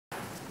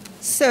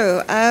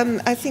So,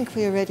 I think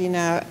we are ready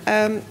now.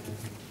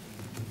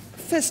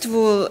 First of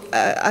all,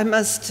 I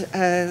must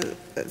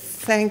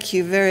thank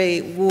you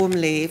very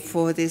warmly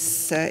for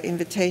this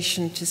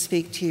invitation to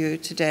speak to you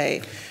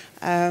today.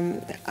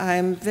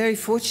 I'm very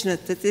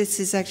fortunate that this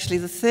is actually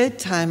the third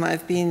time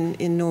I've been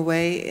in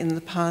Norway in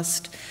the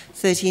past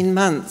 13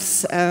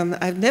 months.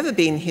 I've never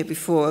been here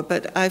before,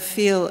 but I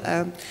feel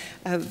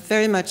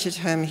very much at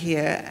home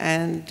here,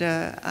 and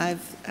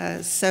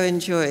I've so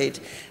enjoyed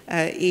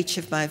each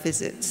of my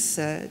visits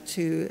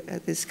to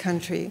this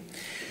country.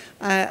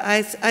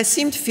 I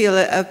seem to feel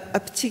a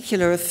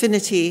particular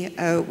affinity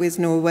with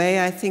Norway.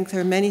 I think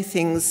there are many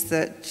things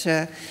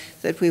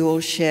that we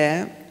all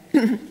share.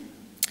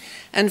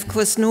 And of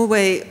course,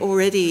 Norway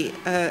already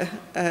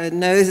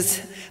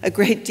knows a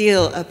great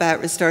deal about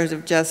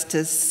restorative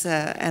justice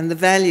and the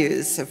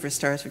values of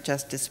restorative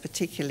justice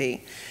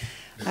particularly.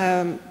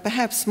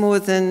 Perhaps more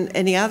than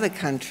any other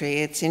country,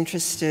 it's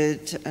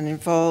interested and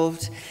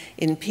involved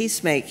in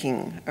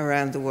peacemaking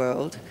around the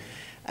world.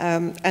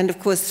 And of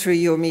course, through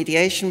your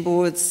mediation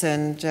boards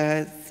and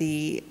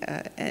the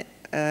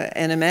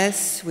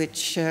NMS,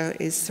 which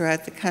is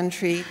throughout the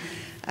country,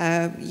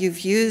 you've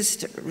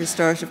used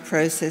restorative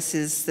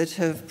processes that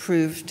have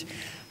proved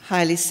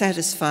highly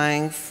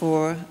satisfying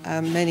for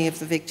many of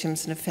the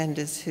victims and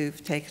offenders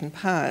who've taken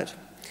part.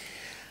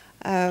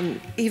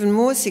 Even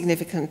more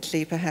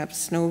significantly,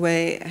 perhaps,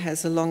 Norway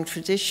has a long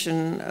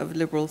tradition of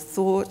liberal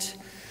thought,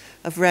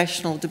 of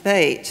rational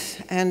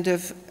debate, and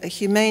of a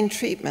humane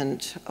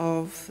treatment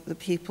of the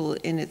people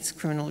in its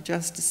criminal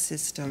justice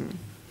system.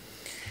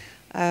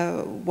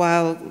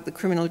 While the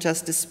criminal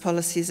justice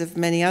policies of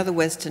many other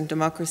Western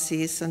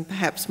democracies, and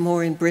perhaps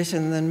more in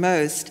Britain than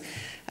most,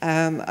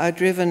 are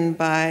driven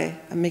by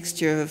a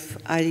mixture of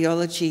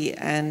ideology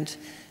and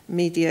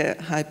media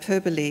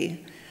hyperbole,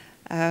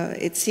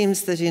 it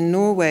seems that in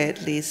Norway,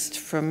 at least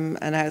from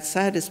an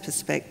outsider's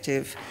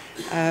perspective,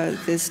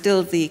 there's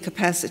still the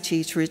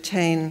capacity to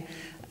retain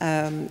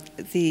a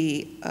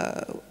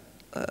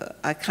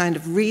kind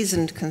of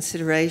reasoned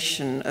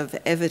consideration of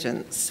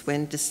evidence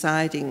when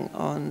deciding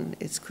on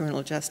its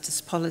criminal justice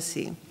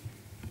policy.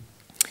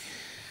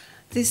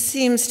 This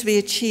seems to be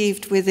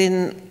achieved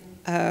within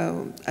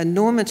a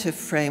normative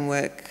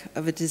framework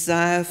of a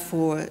desire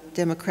for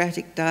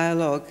democratic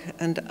dialogue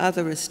and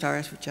other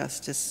restorative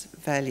justice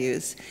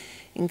values,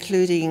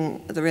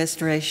 including the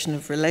restoration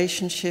of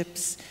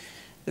relationships,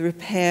 the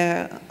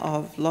repair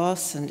of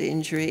loss and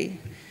injury,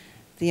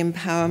 the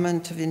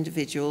empowerment of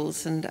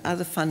individuals, and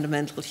other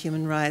fundamental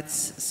human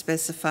rights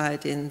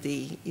specified in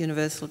the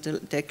Universal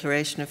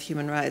Declaration of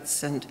Human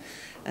Rights and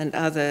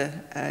other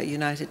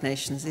United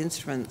Nations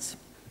instruments.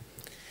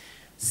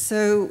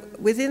 So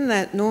within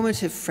that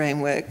normative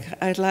framework,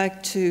 I'd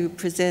like to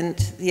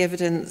present the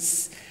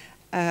evidence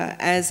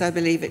as I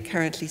believe it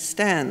currently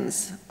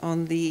stands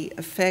on the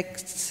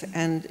effects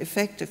and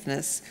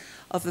effectiveness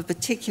of a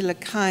particular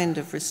kind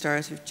of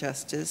restorative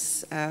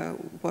justice,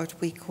 what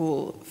we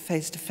call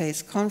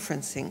face-to-face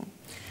conferencing,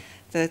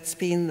 that's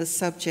been the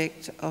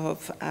subject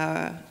of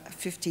our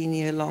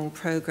 15-year-long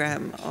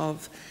program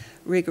of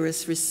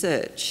rigorous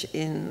research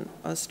in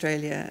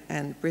Australia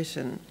and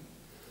Britain.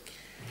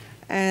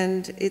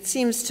 And it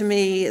seems to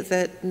me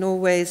that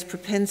Norway's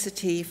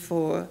propensity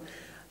for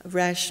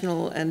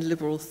rational and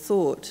liberal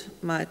thought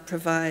might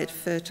provide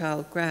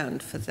fertile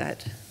ground for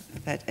that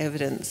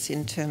evidence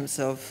in terms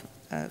of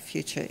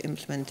future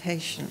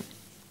implementation.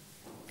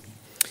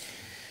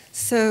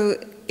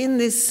 So in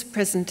this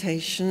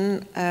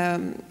presentation,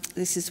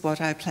 this is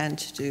what I plan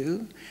to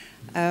do.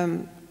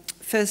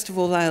 First of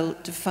all, I'll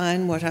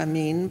define what I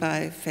mean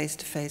by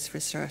face-to-face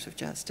restorative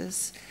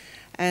justice,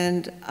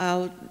 and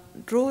I'll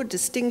draw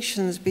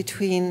distinctions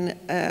between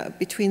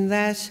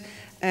that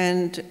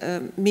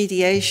and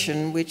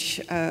mediation, which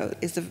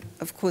is,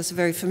 of course, a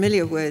very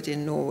familiar word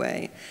in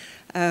Norway.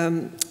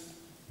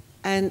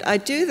 And I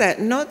do that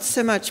not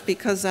so much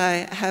because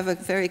I have a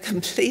very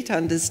complete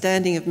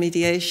understanding of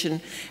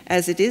mediation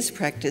as it is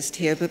practiced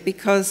here, but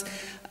because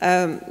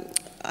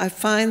I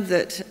find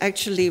that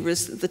actually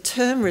the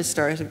term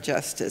restorative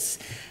justice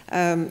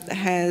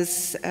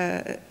has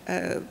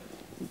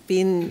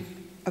been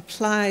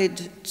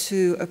applied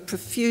to a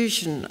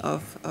profusion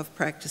of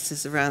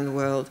practices around the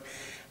world.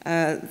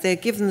 They're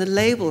given the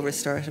label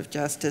restorative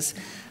justice,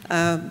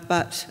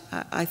 but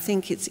I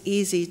think it's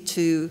easy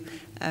to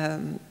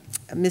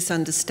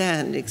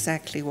misunderstand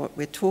exactly what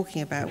we're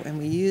talking about when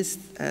we use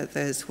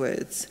those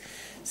words.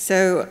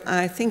 So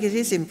I think it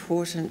is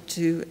important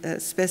to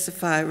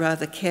specify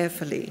rather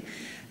carefully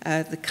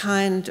the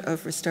kind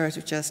of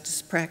restorative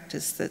justice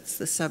practice that's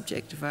the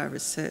subject of our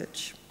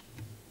research.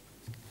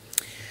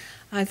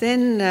 I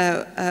then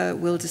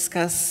will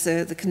discuss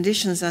the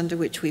conditions under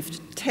which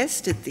we've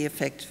tested the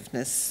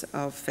effectiveness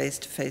of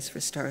face-to-face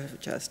restorative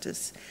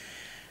justice.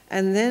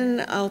 And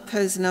then I'll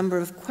pose a number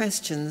of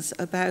questions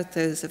about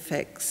those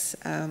effects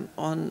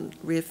on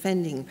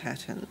reoffending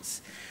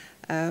patterns.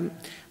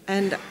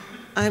 And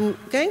I'm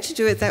going to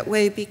do it that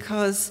way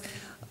because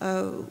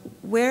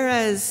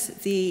whereas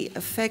the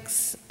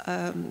effects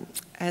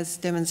as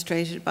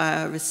demonstrated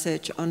by our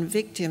research on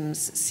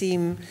victims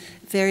seem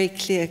very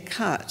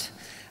clear-cut,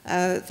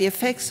 the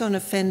effects on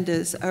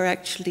offenders are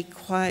actually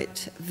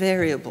quite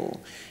variable.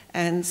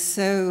 And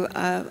so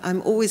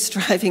I'm always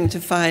striving to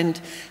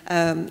find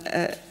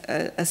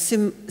a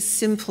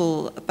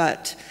simple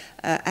but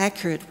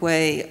accurate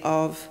way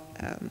of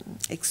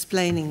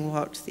explaining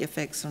what the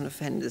effects on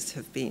offenders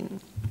have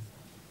been.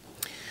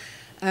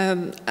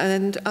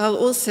 And I'll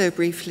also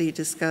briefly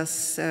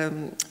discuss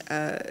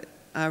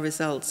our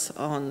results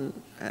on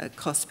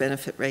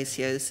cost-benefit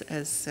ratios,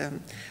 as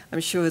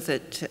I'm sure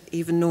that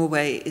even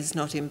Norway is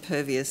not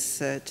impervious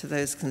to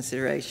those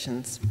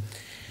considerations.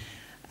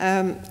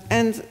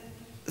 And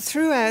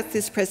throughout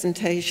this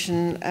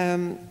presentation,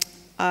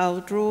 I'll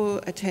draw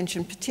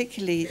attention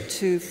particularly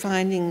to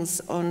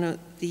findings on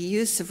the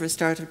use of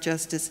restorative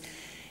justice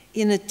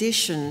in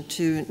addition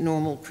to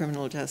normal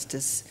criminal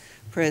justice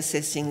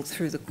processing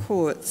through the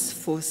courts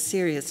for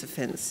serious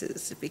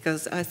offences,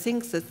 because I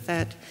think that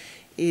that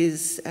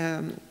is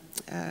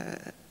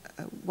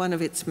one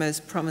of its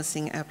most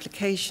promising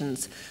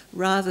applications,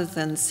 rather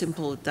than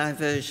simple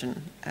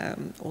diversion,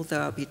 although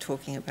I'll be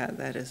talking about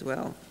that as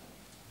well.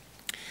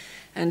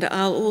 And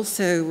I'll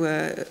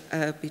also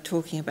be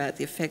talking about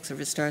the effects of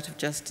restorative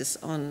justice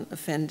on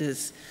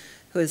offenders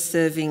who are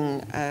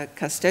serving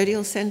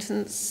custodial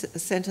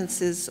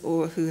sentences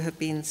or who have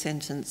been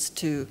sentenced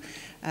to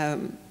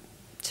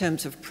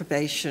terms of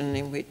probation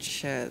in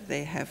which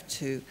they have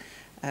to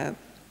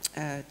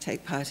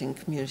take part in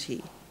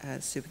community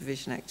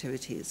supervision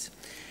activities.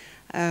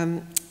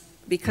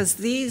 Because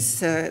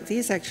these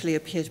actually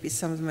appear to be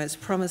some of the most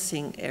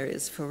promising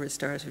areas for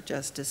restorative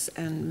justice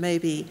and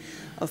maybe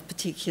of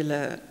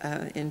particular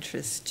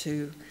interest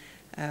to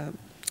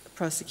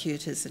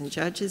prosecutors and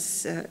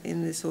judges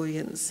in this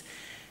audience.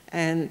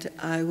 And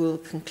I will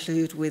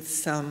conclude with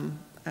some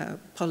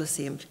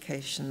policy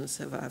implications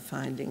of our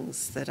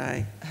findings that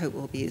I hope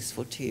will be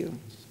useful to you.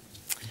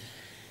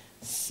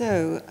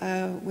 So,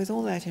 with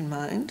all that in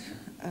mind,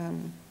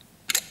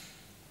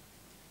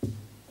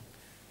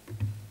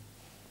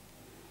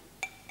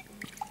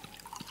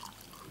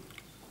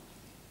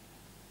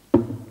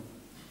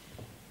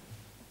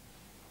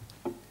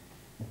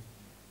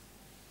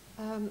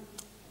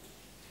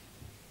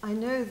 I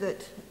know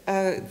that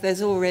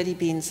there's already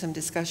been some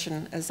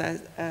discussion as I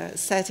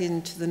sat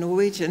into the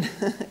Norwegian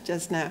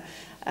just now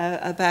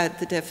about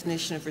the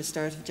definition of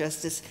restorative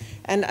justice,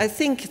 and I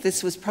think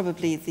this was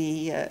probably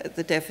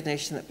the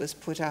definition that was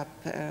put up,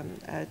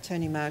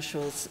 Tony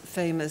Marshall's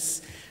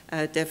famous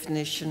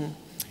definition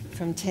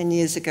from 10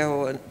 years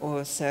ago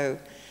or so.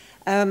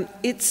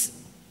 It's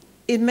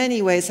in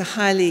many ways a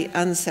highly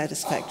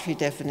unsatisfactory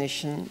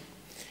definition,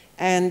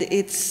 and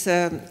it's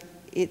an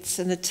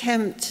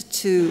attempt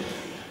to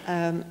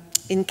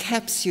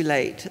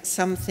encapsulate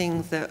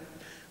something that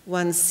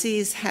one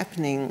sees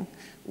happening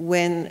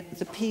when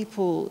the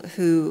people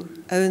who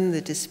own the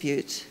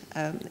dispute,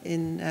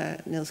 in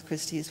Niels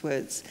Christie's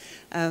words,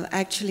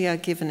 actually are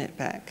given it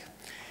back.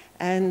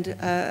 And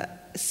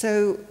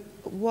so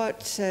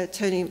what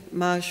Tony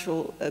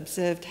Marshall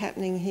observed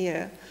happening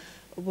here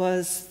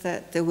was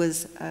that there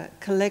was a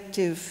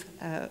collective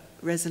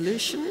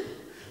resolution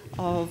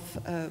of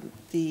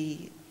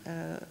the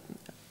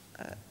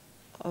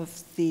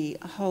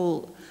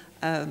whole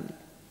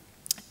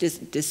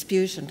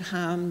dispute and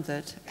harm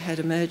that had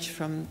emerged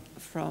from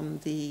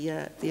the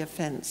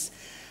offence,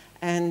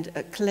 and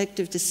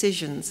collective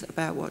decisions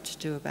about what to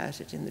do about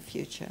it in the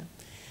future.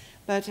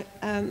 But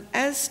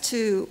as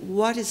to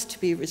what is to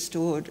be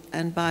restored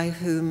and by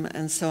whom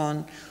and so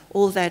on,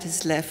 all that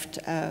is left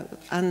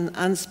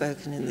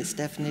unspoken in this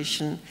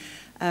definition,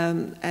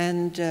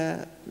 and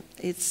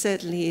it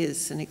certainly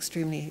is an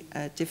extremely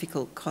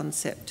difficult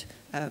concept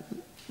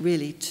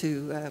really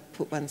to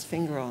put one's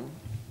finger on.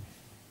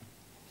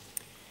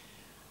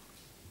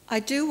 I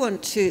do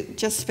want to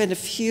just spend a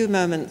few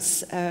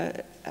moments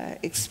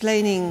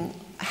explaining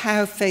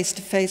how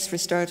face-to-face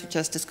restorative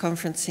justice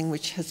conferencing,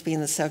 which has been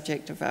the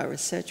subject of our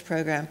research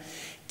program,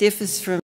 differs from